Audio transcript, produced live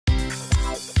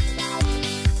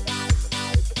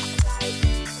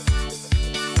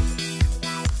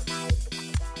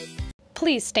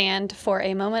please stand for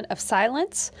a moment of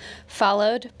silence,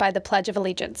 followed by the Pledge of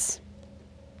Allegiance.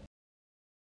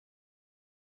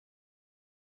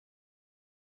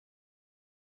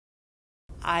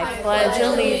 I pledge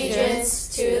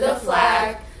allegiance to the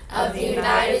flag of the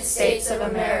United States of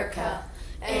America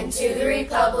and to the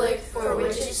republic for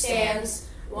which it stands,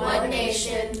 one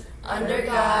nation, under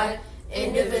God,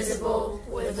 indivisible,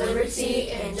 with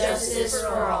liberty and justice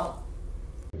for all.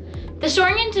 The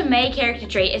Soaring into May character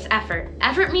trait is effort.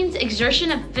 Effort means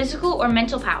exertion of physical or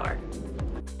mental power.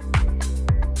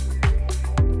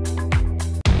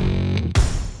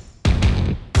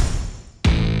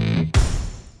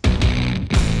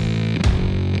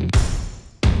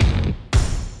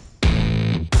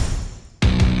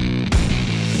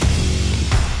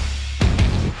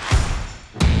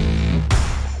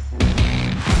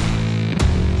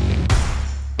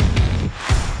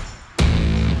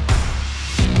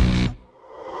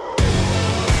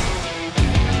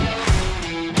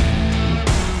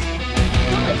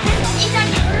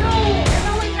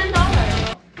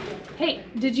 Hey,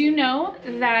 did you know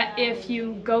that if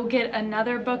you go get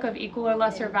another book of equal or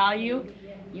lesser value,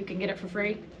 you can get it for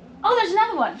free? Oh, there's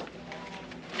another one.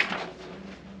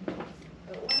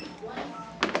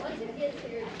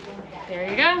 There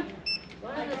you go.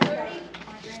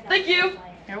 Thank you.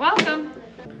 You're welcome.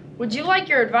 Would you like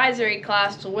your advisory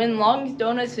class to win lungs,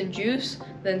 donuts, and juice?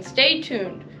 Then stay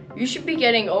tuned. You should be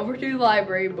getting overdue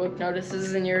library book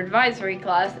notices in your advisory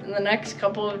class in the next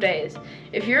couple of days.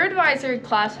 If your advisory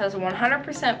class has a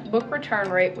 100% book return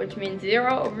rate, which means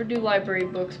 0 overdue library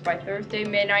books by Thursday,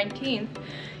 May 19th,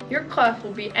 your class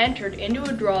will be entered into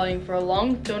a drawing for a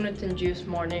lungs, donuts, and juice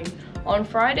morning. On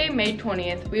Friday, May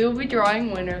 20th, we will be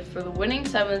drawing winners for the winning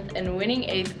 7th and winning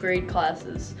 8th grade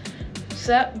classes.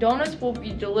 Donuts will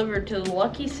be delivered to the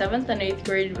lucky 7th and 8th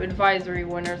grade advisory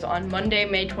winners on Monday,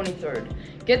 May 23rd.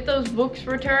 Get those books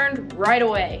returned right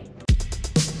away.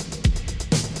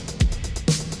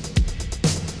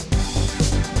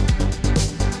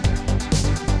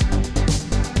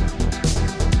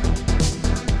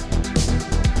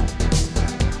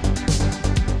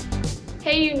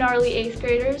 Hey you gnarly 8th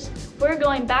graders, we're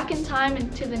going back in time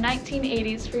into the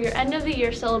 1980s for your end of the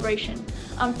year celebration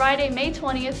on Friday, May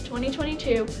 20th,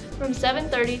 2022 from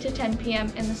 7:30 to 10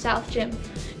 p.m. in the South Gym.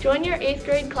 Join your 8th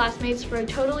grade classmates for a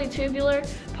totally tubular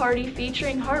party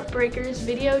featuring Heartbreakers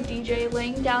video DJ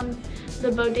laying down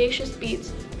the bodacious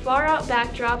beats, far out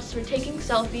backdrops for taking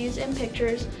selfies and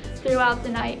pictures throughout the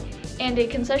night, and a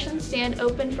concession stand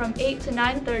open from 8 to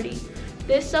 9:30.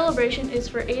 This celebration is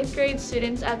for 8th grade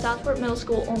students at Southport Middle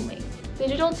School only.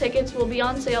 Digital tickets will be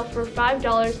on sale for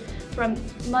 $5 from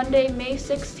Monday, May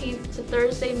 16th to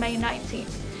Thursday, May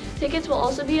 19th. Tickets will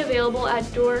also be available at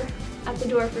the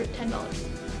door for $10.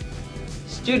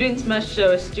 Students must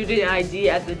show a student ID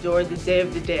at the door the day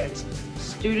of the dance.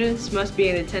 Students must be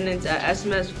in attendance at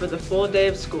SMS for the full day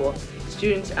of school.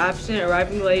 Students absent,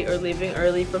 arriving late, or leaving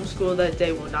early from school that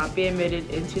day will not be admitted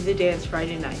into the dance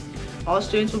Friday night. All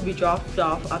students will be dropped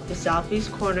off at the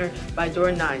southeast corner by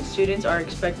door 9. Students are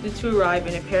expected to arrive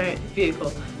in a parent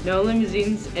vehicle, no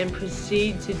limousines, and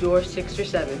proceed to door 6 or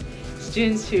 7.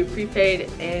 Students who prepaid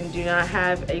and do not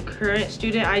have a current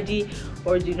student ID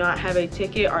or do not have a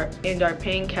ticket and are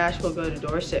paying cash will go to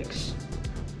door 6.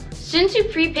 Students who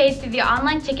prepaid through the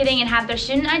online ticketing and have their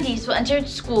student IDs will enter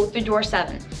school through door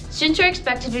 7. Students are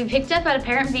expected to be picked up at a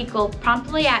parent vehicle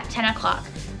promptly at 10 o'clock.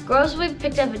 Girls will be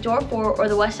picked up at door 4 or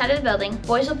the west side of the building.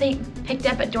 Boys will be picked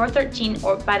up at door 13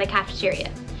 or by the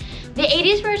cafeteria. The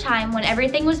 80s were a time when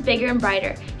everything was bigger and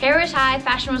brighter. Hair was high,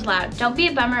 fashion was loud. Don't be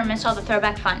a bummer and miss all the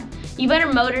throwback fun. You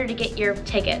better motor to get your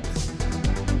tickets.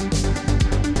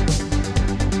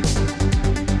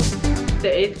 The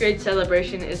 8th grade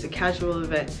celebration is a casual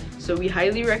event, so we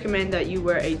highly recommend that you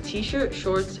wear a t-shirt,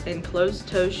 shorts, and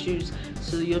closed-toe shoes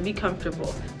so you'll be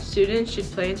comfortable. Students should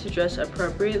plan to dress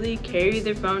appropriately, carry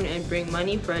their phone, and bring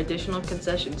money for additional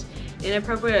concessions.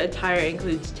 Inappropriate attire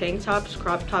includes tank tops,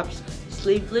 crop tops,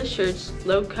 sleeveless shirts,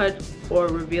 low-cut or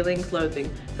revealing clothing,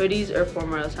 hoodies, or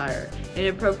formal attire.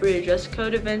 Inappropriate dress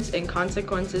code events and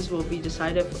consequences will be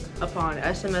decided upon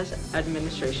SMS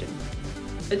administration.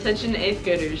 Attention 8th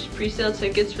graders, pre-sale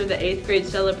tickets for the 8th grade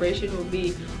celebration will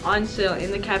be on sale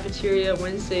in the cafeteria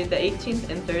Wednesday the 18th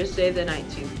and Thursday the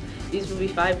 19th. These will be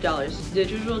 $5.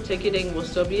 Digital ticketing will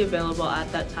still be available at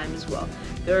that time as well.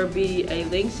 There will be a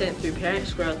link sent through Parent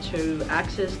Squirrel to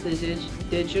access the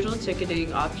digital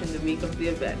ticketing option the week of the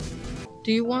event.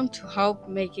 Do you want to help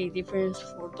make a difference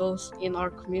for those in our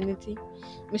community?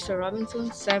 Mr.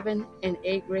 Robinson's 7th and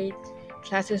 8th grade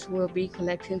classes will be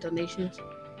collecting donations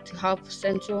to help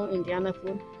Central Indiana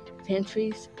food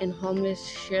pantries and homeless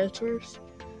shelters.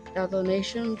 The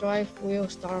donation drive will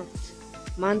start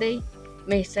Monday,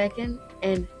 May 2nd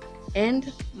and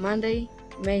end Monday,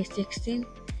 May 16th.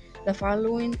 The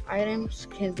following items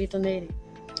can be donated: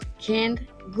 canned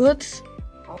goods,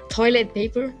 toilet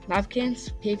paper,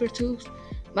 napkins, paper tubes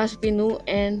must be new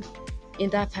and in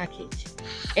that package.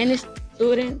 Any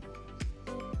student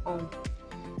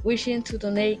wishing to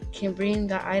donate can bring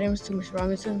the items to Ms.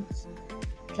 Robinson's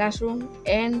classroom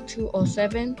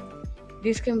N207.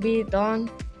 This can be done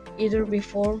either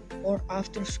before or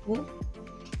after school.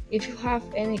 If you have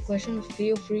any questions,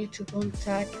 feel free to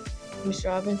contact Ms.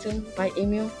 Robinson by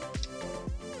email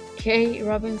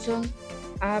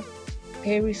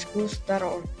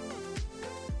krobinson@perryschools.org.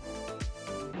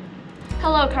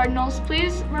 Hello, Cardinals.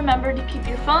 Please remember to keep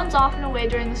your phones off and away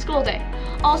during the school day.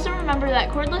 Also remember that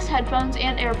cordless headphones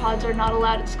and AirPods are not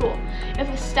allowed at school. If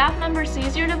a staff member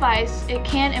sees your device, it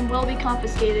can and will be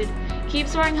confiscated. Keep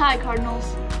soaring high,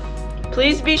 Cardinals.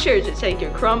 Please be sure to take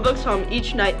your Chromebooks home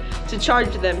each night to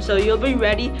charge them so you'll be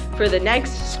ready for the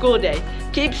next school day.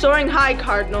 Keep soaring high,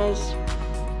 Cardinals.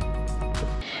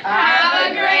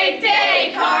 Have a great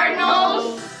day,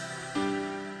 Cardinals!